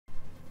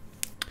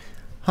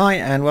Hi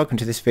and welcome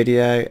to this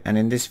video, and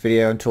in this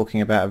video I'm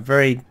talking about a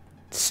very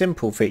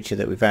simple feature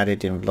that we've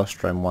added in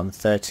VelociDrone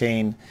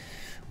 1.13,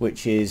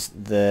 which is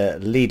the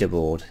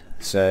leaderboard.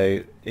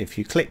 So if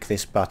you click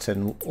this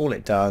button, all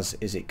it does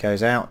is it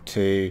goes out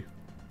to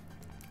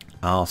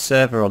our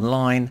server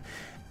online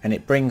and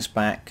it brings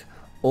back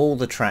all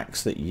the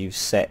tracks that you've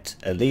set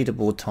a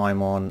leaderboard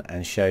time on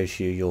and shows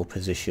you your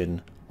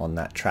position on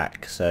that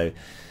track. So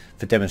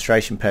for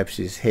demonstration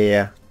purposes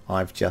here,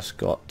 I've just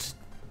got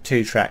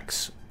two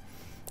tracks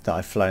that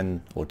I've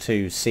flown, or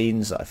two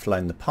scenes that I've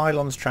flown the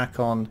pylons track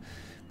on,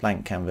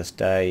 blank canvas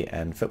day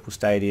and football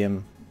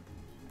stadium.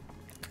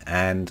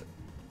 And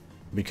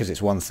because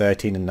it's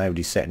 1.13 and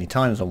nobody's set any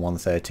times on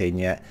 1.13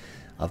 yet,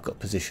 I've got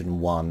position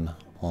 1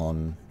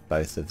 on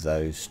both of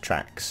those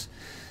tracks.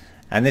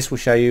 And this will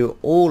show you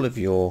all of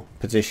your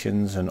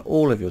positions and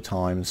all of your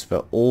times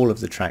for all of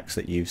the tracks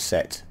that you've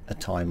set a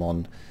time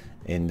on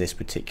in this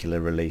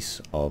particular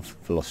release of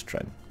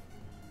VelociDrone.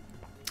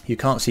 You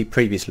can't see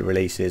previous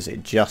releases,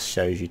 it just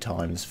shows you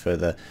times for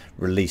the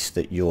release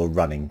that you're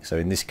running. So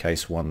in this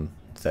case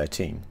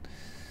 1.13.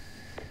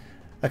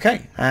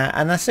 Okay,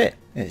 and that's it.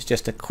 It's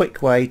just a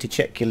quick way to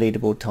check your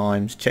leaderboard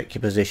times, check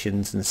your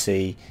positions and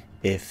see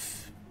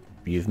if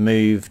you've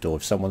moved or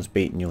if someone's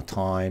beaten your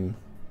time,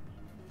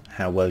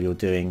 how well you're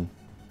doing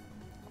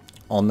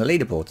on the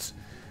leaderboards.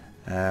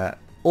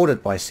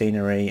 Ordered by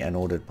scenery and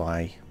ordered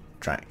by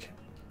track.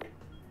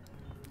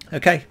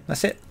 Okay,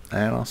 that's it,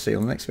 and I'll see you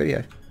on the next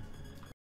video.